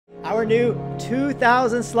our new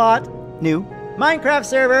 2,000 slot new Minecraft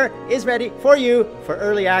server is ready for you for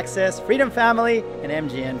early access, Freedom Family and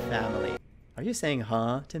MGN Family. Are you saying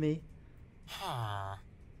huh to me? Huh.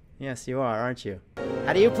 Yes, you are, aren't you?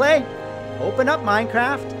 How do you play? Open up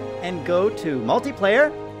Minecraft and go to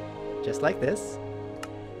multiplayer, just like this.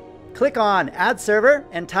 Click on add server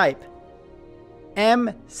and type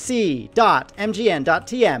mc.mgn.tm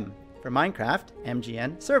for Minecraft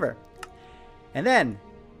MGN server. And then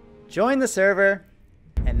join the server.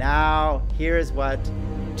 And now here's what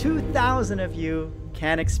 2,000 of you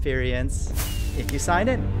can experience if you sign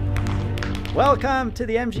in. Welcome to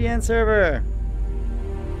the MGN server.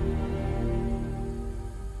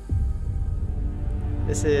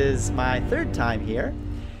 This is my third time here,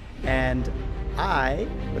 and I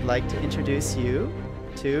would like to introduce you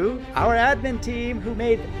to our admin team who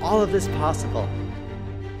made all of this possible.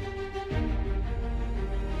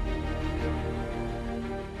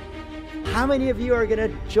 How many of you are going to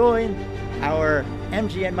join our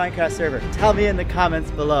MGN Minecraft server? Tell me in the comments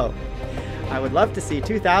below. I would love to see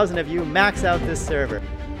 2,000 of you max out this server.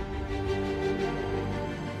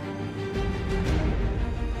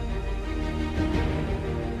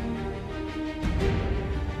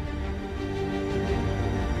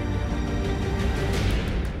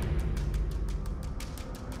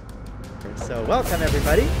 So welcome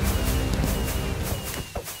everybody.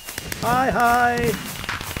 Hi.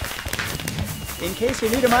 In case you're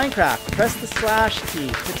new to Minecraft, press the slash key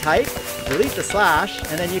to type, delete the slash,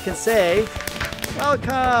 and then you can say,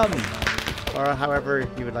 welcome, or however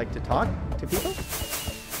you would like to talk to people.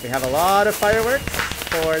 We have a lot of fireworks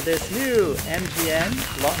for this new MGN.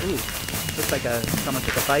 Ooh, looks like someone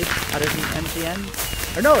took a bite out of the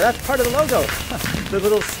MGN. Or no, that's part of the logo. The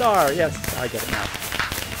little star. Yes, I get it now.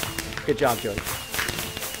 Good job, George.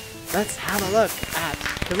 Let's have a look at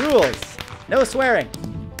the rules. No swearing.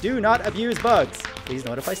 Do not abuse bugs. Please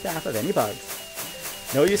notify staff of any bugs.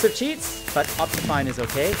 No use of cheats, but up to fine is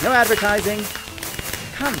okay. No advertising.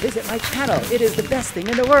 Come visit my channel. It is the best thing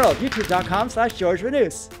in the world.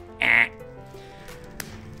 YouTube.com/GeorgeRenews.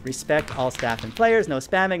 Respect all staff and players. No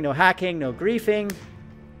spamming, no hacking, no griefing.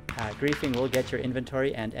 Griefing will get your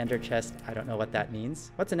inventory and ender chest. I don't know what that means.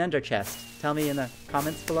 What's an ender chest? Tell me in the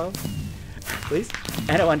comments below, please.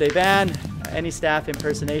 And a one-day ban. Any staff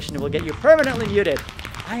impersonation will get you permanently muted.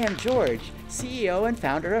 I am George, CEO and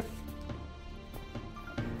founder of...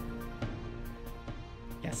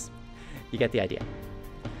 Yes, you get the idea.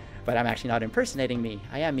 But I'm actually not impersonating me.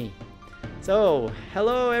 I am me. So,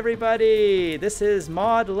 hello everybody. This is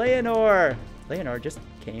Mod Leonor. Leonor just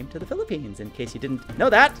came to the Philippines. In case you didn't know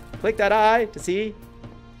that, click that eye to see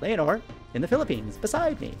Leonor in the Philippines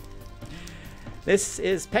beside me. This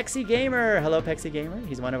is Pexy Gamer. Hello, Pexy Gamer.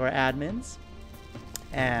 He's one of our admins.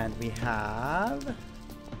 And we have...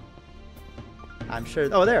 I'm sure...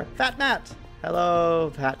 Oh, there. Fat Matt.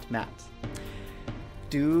 Hello, Fat Matt.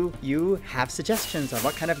 Do you have suggestions on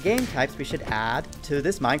what kind of game types we should add to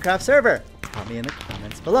this Minecraft server? Tell me in the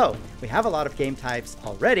comments below. We have a lot of game types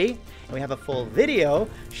already, and we have a full video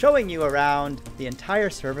showing you around the entire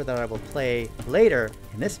server that I will play later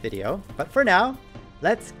in this video. But for now,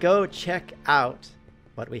 let's go check out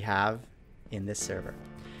what we have in this server.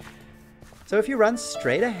 So if you run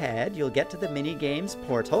straight ahead, you'll get to the mini games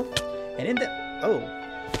portal, and in the... Oh,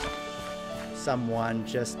 someone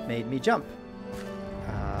just made me jump.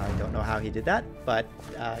 I don't know how he did that, but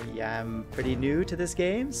yeah, I'm pretty new to this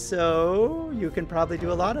game, so you can probably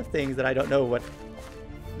do a lot of things that I don't know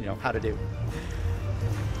how to do.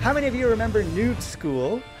 How many of you remember Noob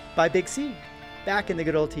School by Big C back in the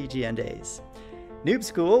good old TGN days? Noob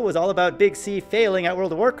School was all about Big C failing at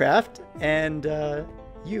World of Warcraft, and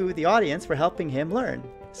you, the audience, were helping him learn.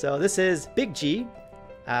 So this is Big G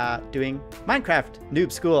doing Minecraft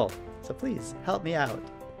Noob School. So please help me out.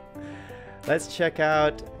 Let's check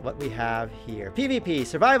out what we have here. PvP,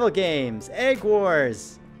 survival games, Egg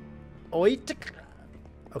Wars. Oit.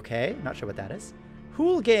 Okay, not sure what that is.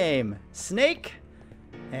 Pool game, Snake.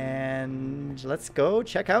 And let's go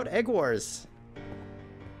check out Egg Wars.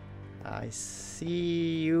 I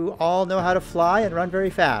see you all know how to fly and run very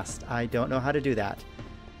fast. I don't know how to do that.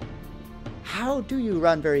 How do you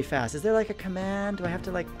run very fast? Is there like a command? Do I have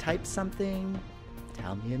to like type something?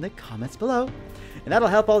 Tell me in the comments below. And that'll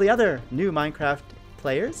help all the other new Minecraft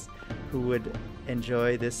players who would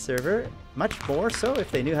enjoy this server much more so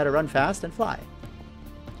if they knew how to run fast and fly.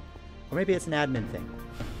 Or maybe it's an admin thing.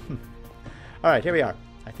 All right, here we are.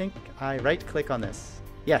 I think I right-click on this.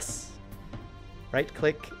 Yes.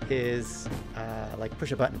 Right-click is like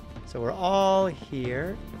push a button. So we're all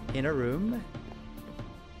here in a room.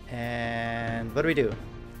 And what do?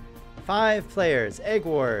 5 players. Egg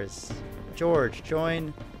Wars. George,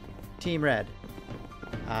 join Team Red.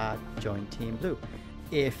 Join Team Blue.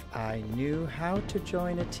 If I knew how to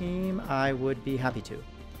join a team, I would be happy to.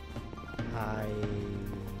 I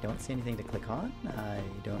don't see anything to click on. I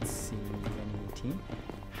don't see any team.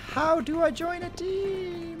 How do I join a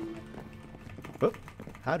team? Oh,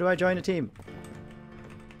 how do I join a team?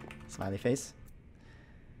 Smiley face.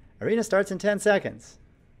 Arena starts in 10 seconds.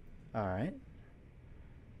 All right.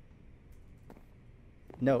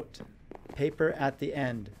 Note. Paper at the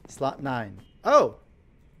end. Slot 9. Oh!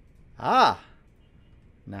 Ah!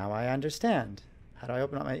 Now I understand. How do I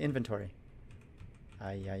open up my inventory?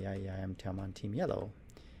 I am on Team Yellow.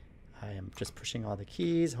 I am just pushing all the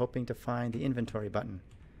keys, hoping to find the inventory button.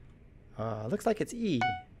 Looks like it's E.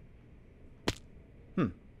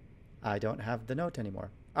 I don't have the note anymore.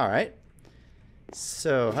 All right.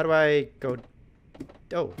 So how do I go?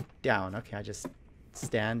 Oh, down. Okay, I just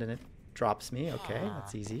stand and it drops me. Okay,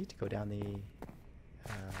 that's easy to go down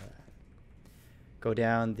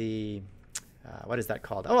the... what is that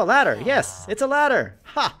called? Oh, a ladder. Yes, it's a ladder.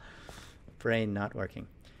 Ha! Brain not working.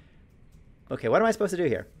 Okay, what am I supposed to do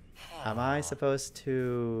here? Am I supposed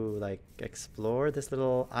to, like, explore this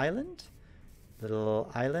little island?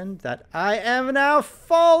 Little island that I am now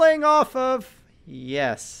falling off of.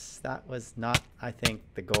 Yes, that was not, I think,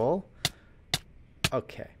 the goal.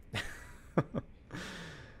 Okay.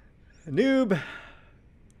 Noob.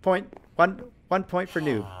 One point for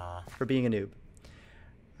noob, for being a noob.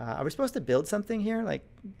 Are we supposed to build something here? Like,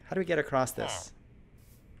 how do we get across this?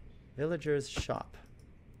 Villager's shop.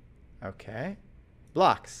 Okay.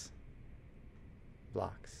 Blocks.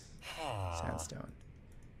 Blocks. Sandstone.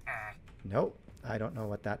 Nope. I don't know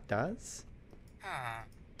what that does.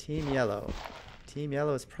 Team Yellow. Team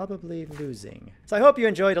Yellow is probably losing. So I hope you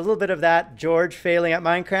enjoyed a little bit of that George failing at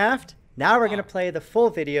Minecraft. Now we're going to play the full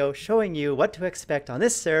video showing you what to expect on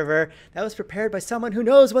this server that was prepared by someone who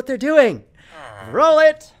knows what they're doing. Roll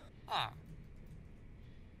it! Huh?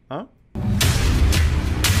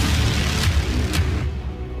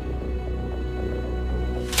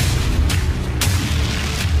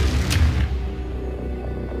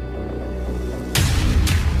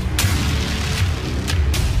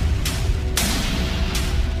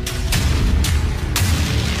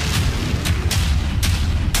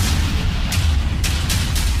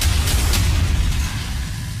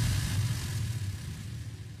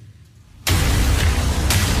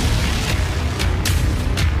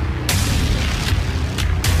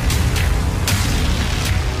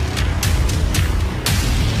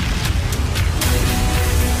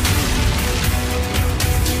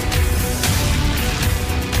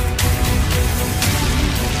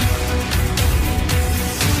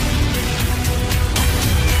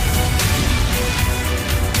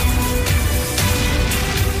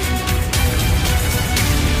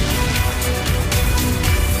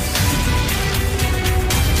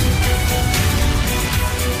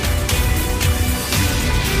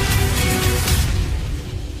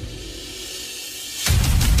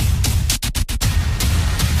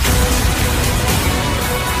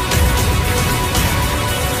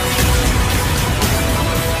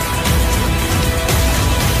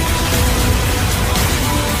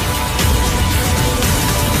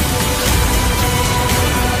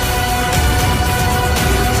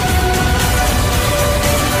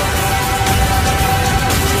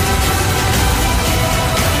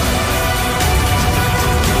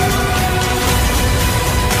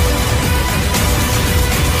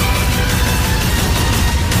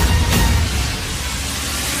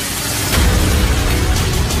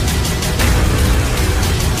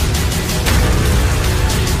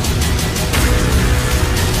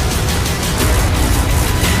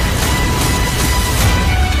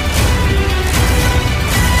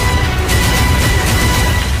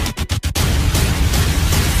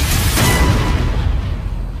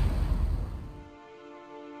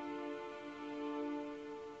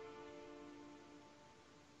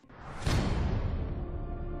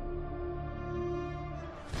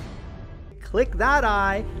 Click that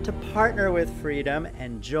I to partner with Freedom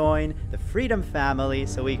and join the Freedom family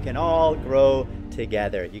so we can all grow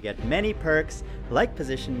together. You get many perks like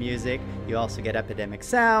position music, you also get Epidemic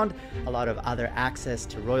Sound, a lot of other access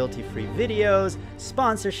to royalty-free videos,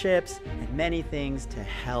 sponsorships, and many things to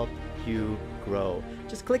help you grow.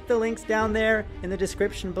 Just click the links down there in the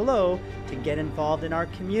description below to get involved in our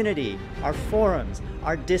community, our forums,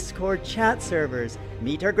 our Discord chat servers,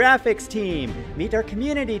 meet our graphics team, meet our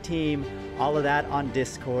community team, all of that on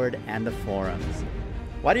Discord and the forums.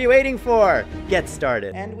 What are you waiting for? Get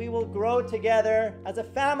started. And we will grow together as a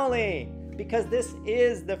family because this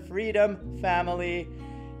is the Freedom family.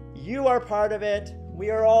 You are part of it.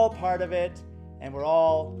 We are all part of it. And we're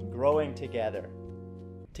all growing together.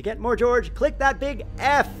 To get more George, click that big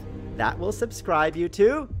F. That will subscribe you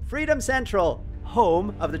to Freedom Central,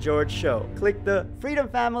 home of The George Show. Click the Freedom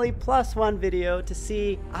Family +1 video to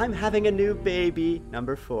see I'm having a new baby,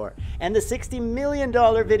 number 4. And the $60 million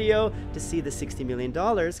video to see the $60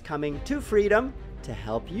 million coming to Freedom to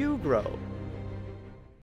help you grow.